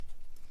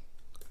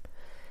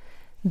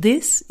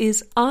This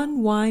is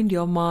Unwind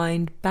Your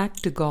Mind Back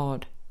to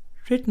God,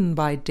 written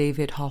by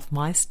David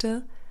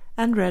Hoffmeister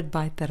and read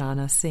by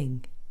Tarana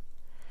Singh.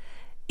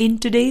 In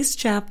today's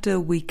chapter,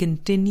 we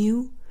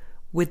continue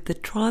with the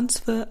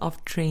transfer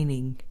of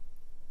training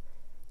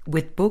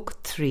with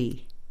Book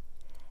 3.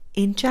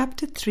 In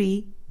Chapter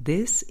 3,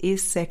 this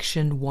is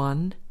Section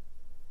 1,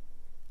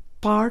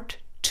 Part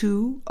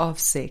 2 of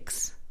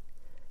 6,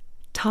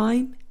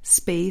 Time,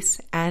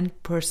 Space and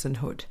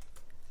Personhood,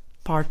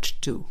 Part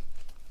 2.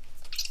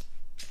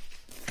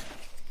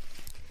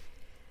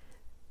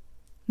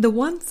 The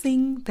one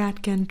thing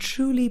that can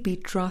truly be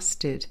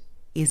trusted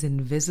is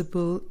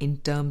invisible in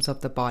terms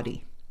of the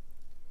body.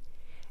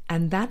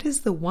 And that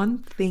is the one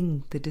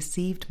thing the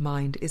deceived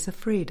mind is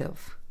afraid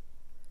of.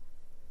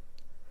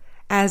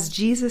 As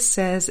Jesus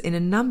says in a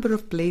number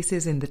of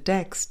places in the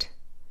text,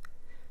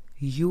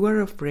 you are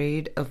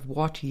afraid of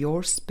what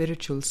your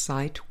spiritual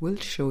sight will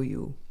show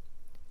you.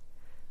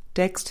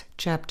 Text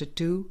chapter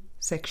 2,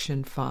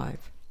 section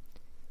 5.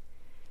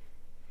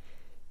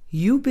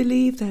 You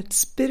believe that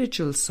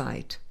spiritual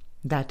sight,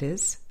 that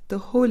is, the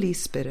Holy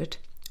Spirit,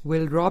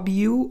 will rob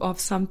you of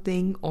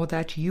something, or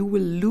that you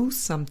will lose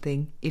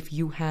something if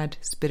you had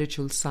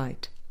spiritual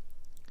sight.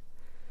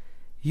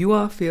 You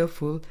are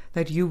fearful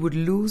that you would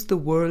lose the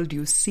world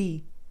you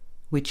see,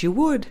 which you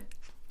would.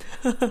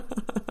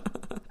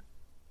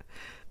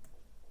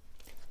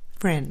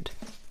 Friend.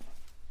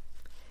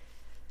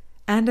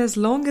 And as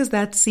long as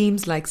that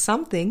seems like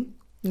something,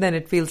 then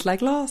it feels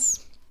like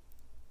loss.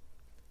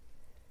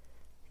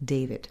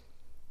 David.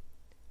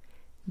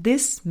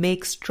 This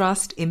makes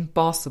trust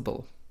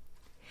impossible,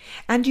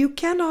 and you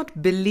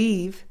cannot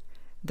believe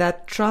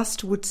that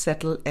trust would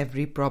settle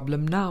every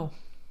problem now.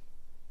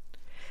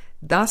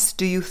 Thus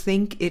do you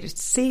think it is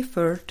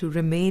safer to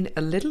remain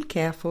a little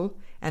careful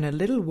and a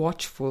little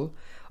watchful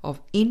of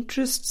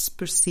interests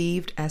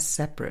perceived as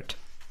separate.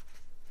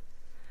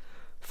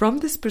 From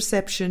this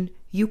perception,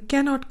 you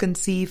cannot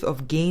conceive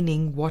of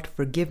gaining what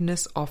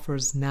forgiveness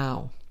offers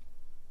now.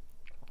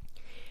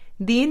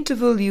 The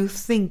interval you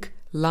think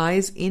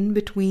lies in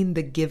between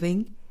the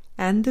giving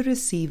and the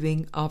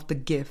receiving of the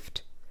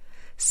gift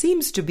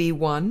seems to be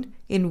one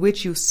in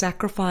which you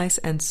sacrifice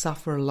and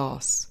suffer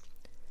loss.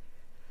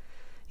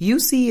 You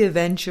see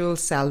eventual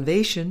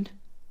salvation,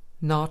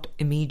 not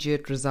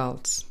immediate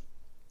results.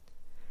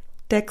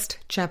 Text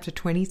chapter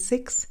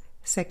 26,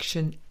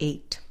 section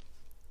 8.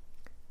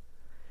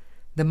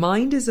 The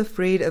mind is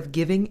afraid of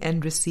giving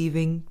and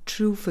receiving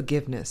true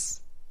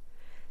forgiveness.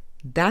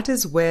 That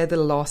is where the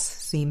loss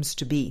seems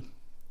to be.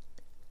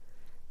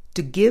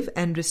 To give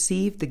and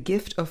receive the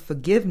gift of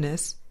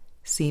forgiveness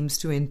seems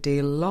to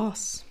entail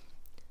loss.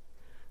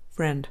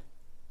 Friend,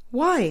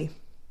 why?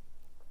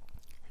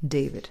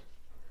 David.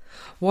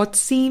 What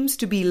seems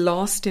to be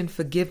lost in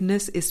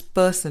forgiveness is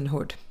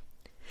personhood,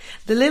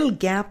 the little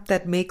gap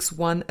that makes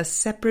one a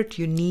separate,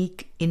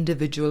 unique,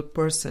 individual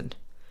person,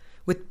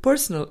 with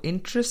personal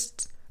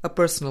interests, a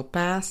personal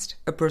past,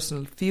 a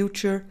personal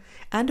future,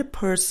 and a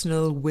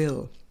personal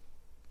will.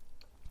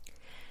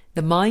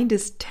 The mind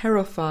is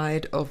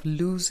terrified of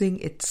losing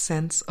its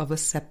sense of a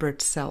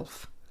separate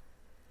self.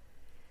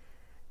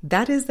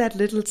 That is that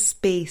little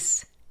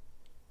space,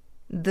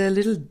 the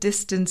little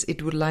distance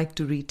it would like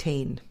to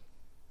retain.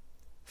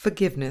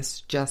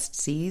 Forgiveness just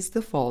sees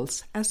the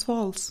false as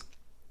false.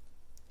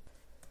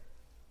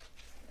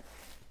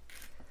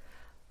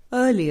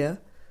 Earlier,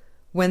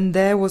 when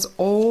there was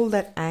all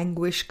that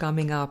anguish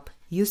coming up,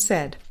 you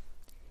said,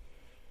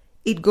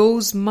 it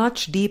goes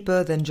much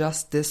deeper than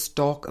just this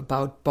talk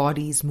about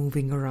bodies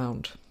moving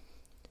around.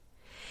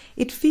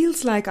 It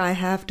feels like I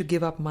have to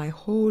give up my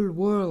whole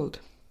world.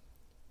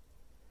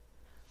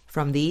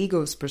 From the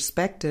ego's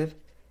perspective,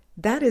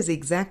 that is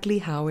exactly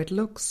how it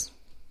looks.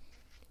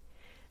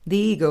 The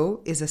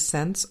ego is a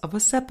sense of a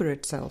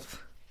separate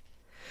self,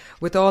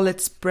 with all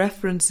its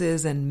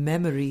preferences and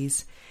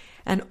memories,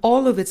 and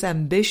all of its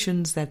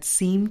ambitions that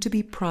seem to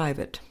be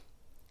private,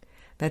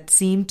 that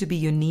seem to be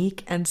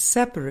unique and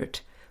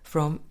separate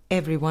from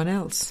everyone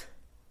else.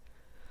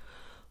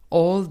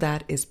 All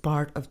that is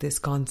part of this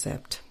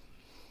concept.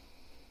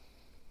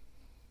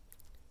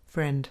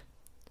 Friend,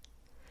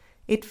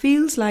 it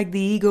feels like the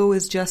ego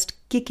is just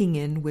kicking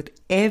in with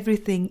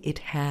everything it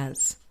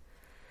has.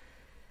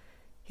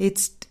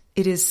 It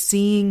is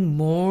seeing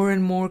more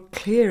and more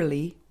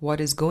clearly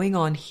what is going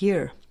on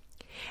here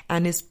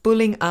and is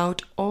pulling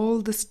out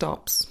all the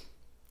stops.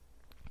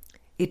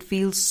 It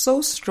feels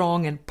so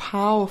strong and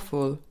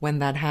powerful when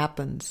that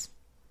happens.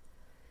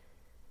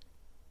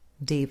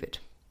 David.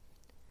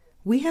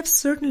 We have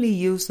certainly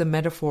used the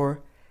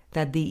metaphor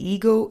that the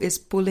ego is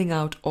pulling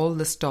out all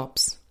the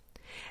stops,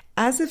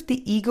 as if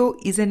the ego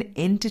is an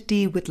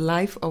entity with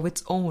life of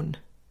its own,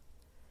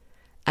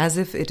 as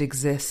if it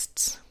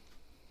exists.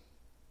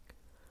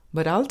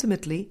 But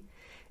ultimately,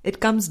 it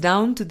comes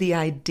down to the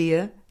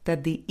idea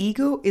that the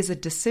ego is a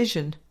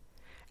decision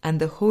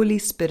and the Holy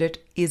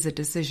Spirit is a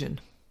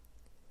decision.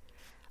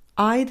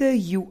 Either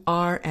you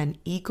are an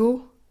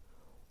ego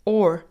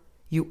or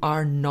you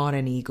are not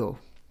an ego.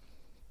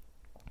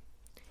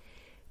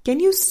 Can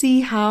you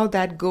see how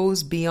that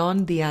goes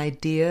beyond the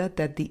idea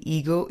that the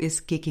ego is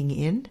kicking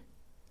in?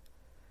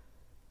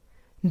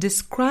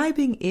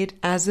 Describing it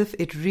as if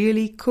it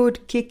really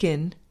could kick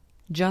in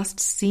just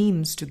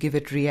seems to give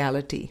it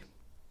reality.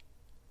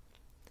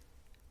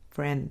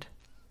 Friend.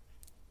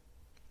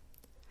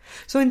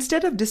 So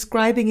instead of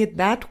describing it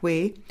that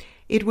way,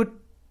 it would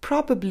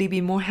probably be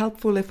more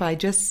helpful if I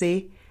just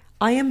say,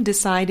 I am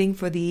deciding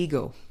for the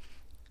ego.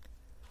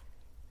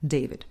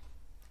 David.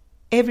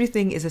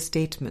 Everything is a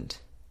statement.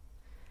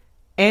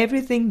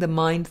 Everything the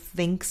mind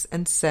thinks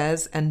and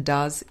says and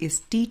does is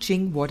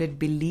teaching what it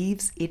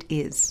believes it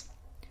is.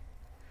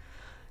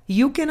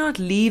 You cannot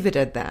leave it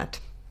at that.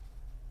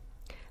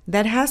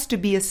 That has to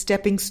be a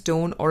stepping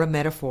stone or a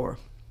metaphor.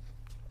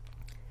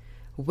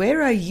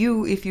 Where are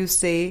you if you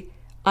say,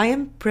 I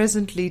am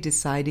presently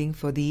deciding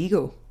for the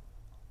ego?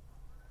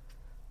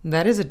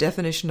 That is a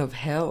definition of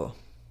hell.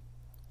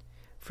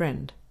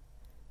 Friend.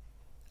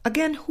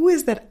 Again, who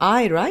is that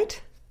I,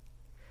 right?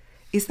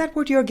 Is that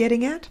what you're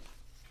getting at?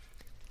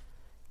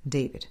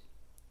 David.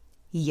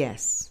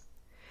 Yes.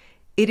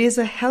 It is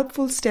a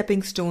helpful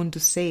stepping stone to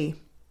say,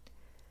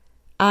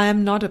 I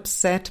am not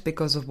upset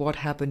because of what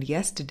happened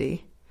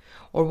yesterday,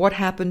 or what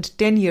happened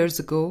 10 years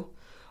ago,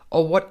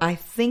 or what I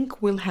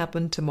think will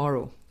happen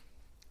tomorrow.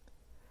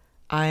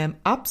 I am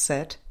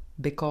upset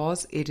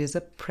because it is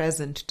a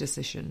present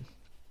decision.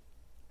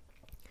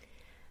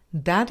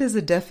 That is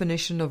a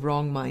definition of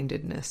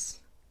wrong-mindedness.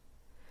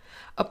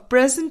 A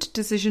present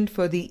decision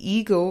for the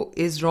ego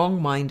is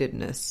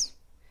wrong-mindedness,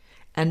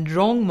 and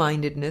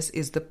wrong-mindedness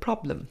is the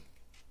problem.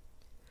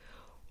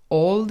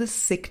 All the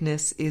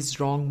sickness is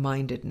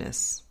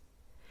wrong-mindedness,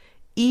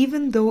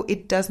 even though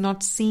it does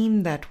not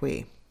seem that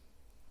way.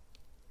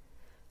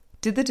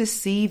 To the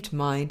deceived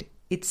mind,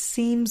 it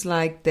seems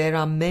like there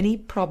are many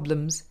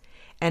problems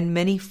and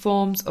many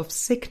forms of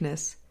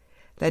sickness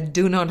that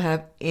do not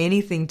have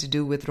anything to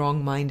do with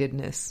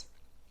wrong-mindedness.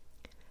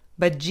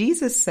 But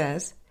Jesus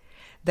says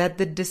that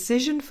the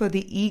decision for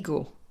the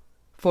ego,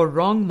 for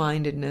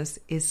wrong-mindedness,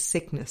 is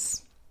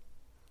sickness.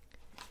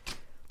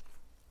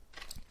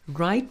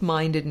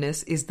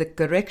 Right-mindedness is the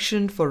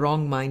correction for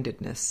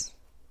wrong-mindedness.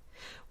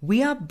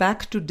 We are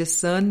back to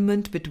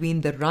discernment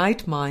between the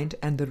right mind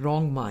and the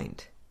wrong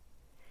mind.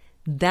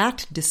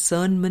 That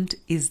discernment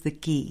is the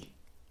key.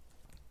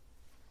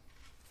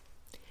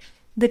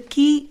 The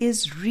key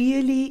is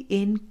really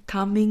in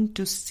coming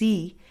to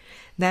see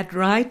that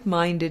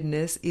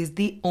right-mindedness is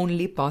the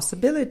only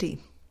possibility.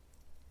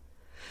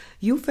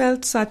 You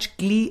felt such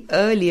glee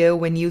earlier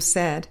when you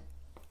said,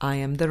 I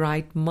am the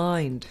right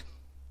mind.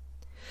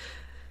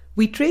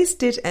 We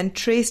traced it and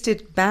traced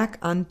it back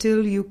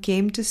until you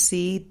came to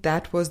see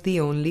that was the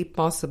only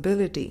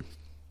possibility.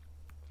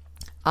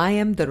 I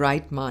am the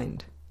right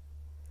mind.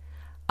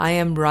 I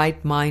am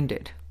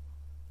right-minded.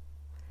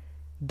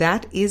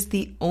 That is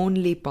the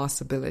only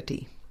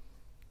possibility.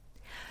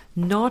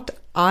 Not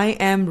I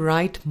am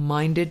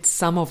right-minded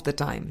some of the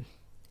time,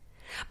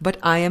 but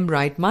I am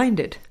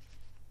right-minded,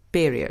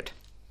 period.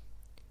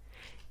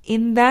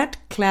 In that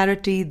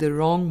clarity, the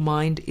wrong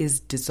mind is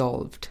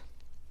dissolved.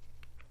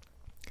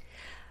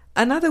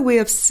 Another way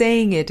of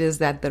saying it is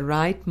that the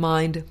right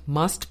mind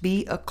must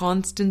be a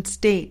constant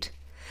state,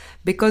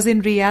 because in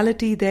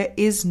reality there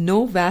is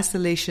no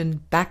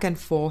vacillation back and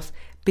forth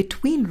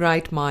between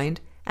right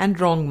mind and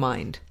wrong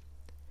mind.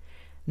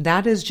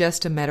 That is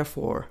just a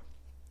metaphor.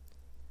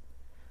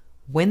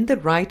 When the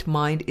right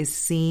mind is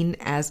seen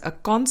as a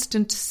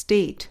constant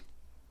state,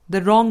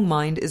 the wrong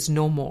mind is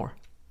no more.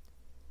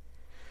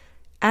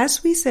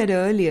 As we said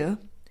earlier,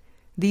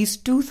 these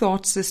two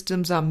thought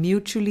systems are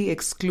mutually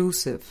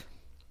exclusive.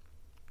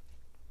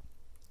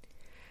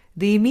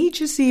 The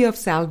Immediacy of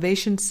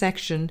Salvation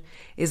section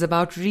is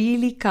about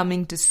really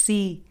coming to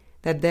see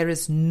that there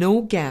is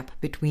no gap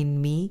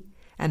between me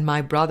and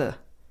my brother,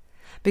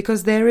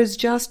 because there is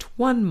just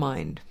one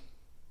mind.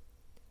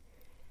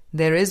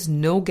 There is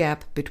no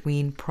gap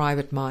between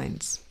private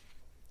minds.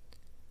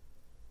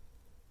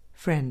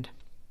 Friend,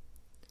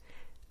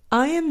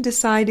 I am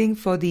deciding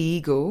for the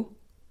ego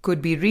could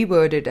be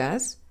reworded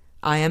as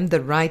I am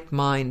the right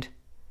mind,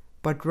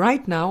 but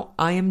right now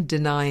I am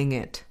denying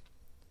it.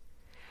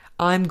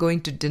 I am going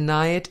to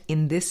deny it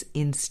in this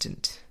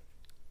instant.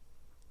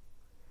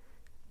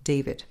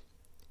 David,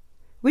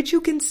 which you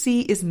can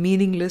see is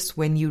meaningless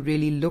when you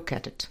really look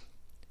at it.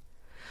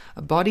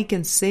 A body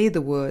can say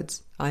the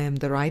words, I am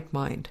the right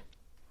mind.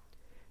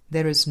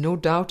 There is no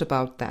doubt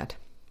about that.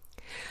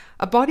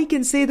 A body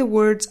can say the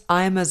words,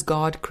 I am as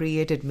God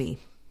created me.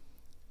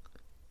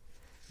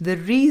 The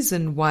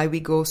reason why we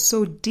go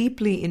so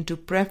deeply into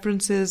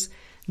preferences,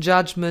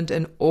 judgment,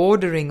 and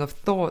ordering of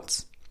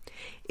thoughts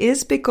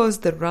is because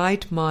the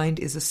right mind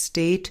is a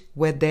state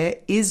where there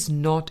is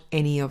not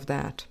any of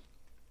that.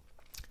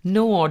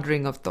 No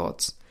ordering of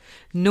thoughts,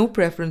 no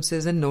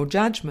preferences, and no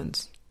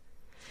judgments.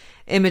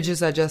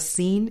 Images are just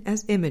seen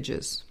as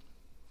images.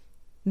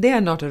 They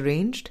are not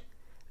arranged,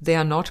 they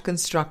are not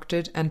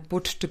constructed and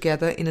put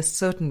together in a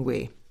certain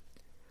way.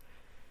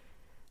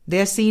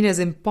 They are seen as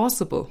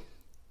impossible,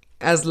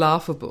 as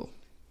laughable.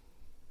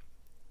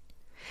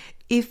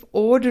 If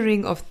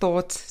ordering of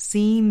thoughts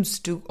seems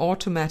to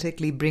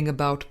automatically bring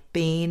about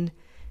pain,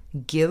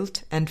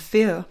 guilt, and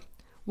fear,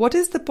 what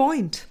is the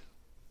point?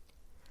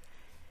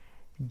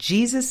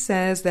 Jesus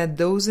says that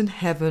those in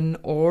heaven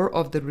or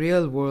of the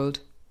real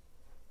world,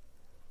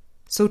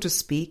 so to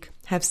speak,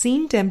 have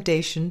seen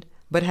temptation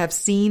but have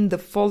seen the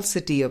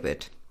falsity of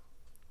it.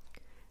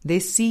 They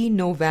see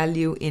no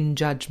value in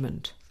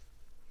judgment.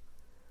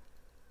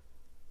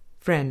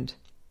 Friend,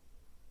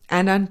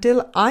 and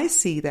until I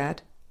see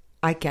that,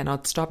 I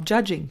cannot stop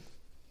judging.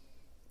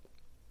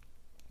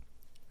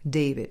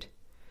 David,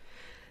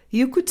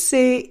 you could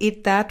say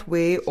it that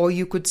way, or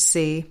you could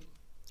say,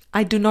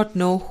 I do not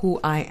know who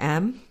I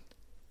am.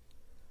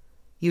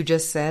 You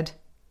just said,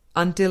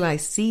 until I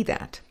see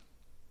that.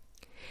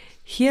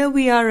 Here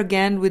we are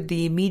again with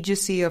the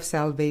immediacy of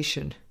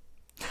salvation.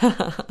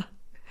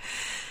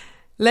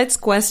 Let's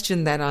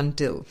question that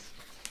until.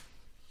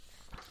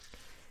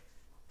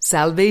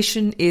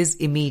 Salvation is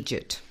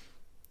immediate.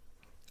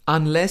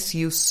 Unless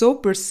you so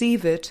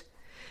perceive it,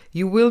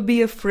 you will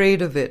be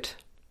afraid of it,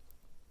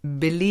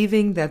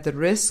 believing that the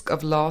risk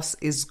of loss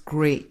is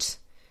great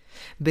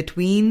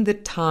between the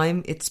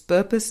time its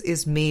purpose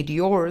is made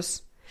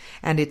yours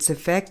and its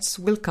effects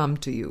will come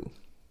to you.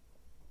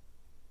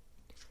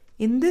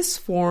 In this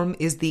form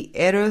is the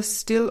error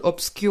still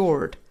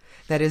obscured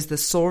that is the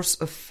source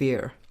of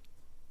fear.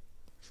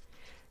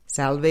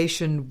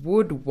 Salvation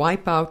would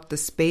wipe out the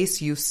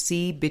space you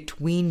see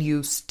between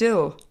you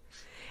still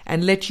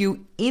and let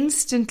you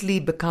instantly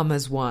become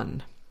as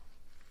one.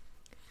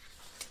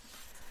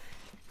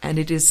 And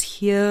it is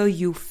here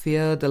you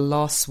fear the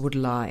loss would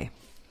lie.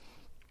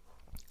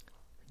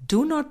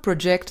 Do not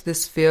project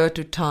this fear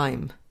to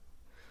time,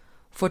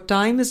 for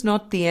time is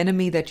not the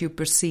enemy that you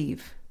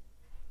perceive.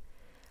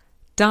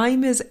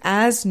 Time is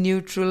as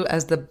neutral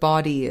as the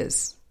body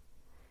is,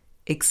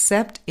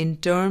 except in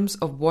terms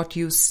of what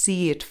you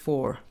see it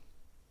for.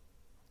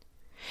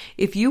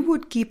 If you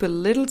would keep a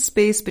little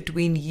space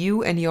between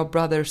you and your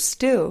brother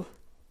still,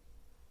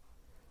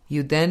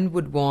 you then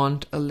would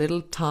want a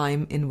little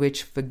time in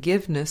which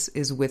forgiveness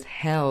is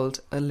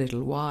withheld a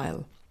little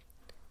while.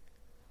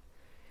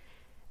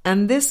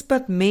 And this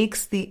but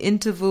makes the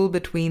interval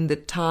between the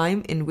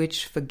time in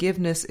which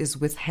forgiveness is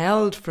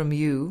withheld from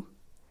you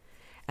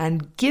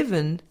and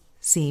given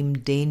seem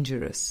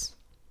dangerous,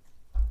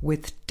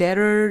 with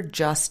terror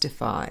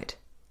justified.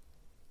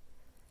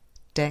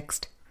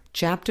 Text,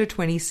 chapter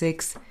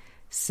 26,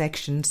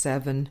 section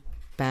 7,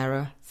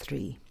 para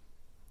 3.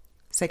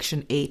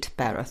 Section 8,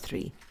 para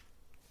 3.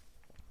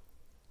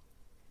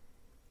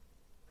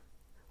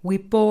 We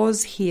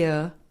pause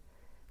here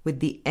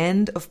with the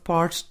end of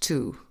part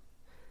 2.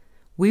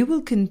 We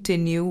will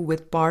continue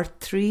with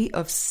part 3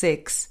 of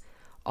 6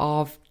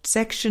 of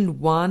section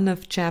 1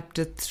 of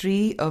chapter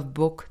 3 of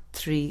book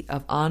 3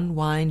 of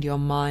Unwind Your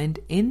Mind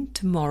in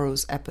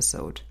tomorrow's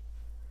episode.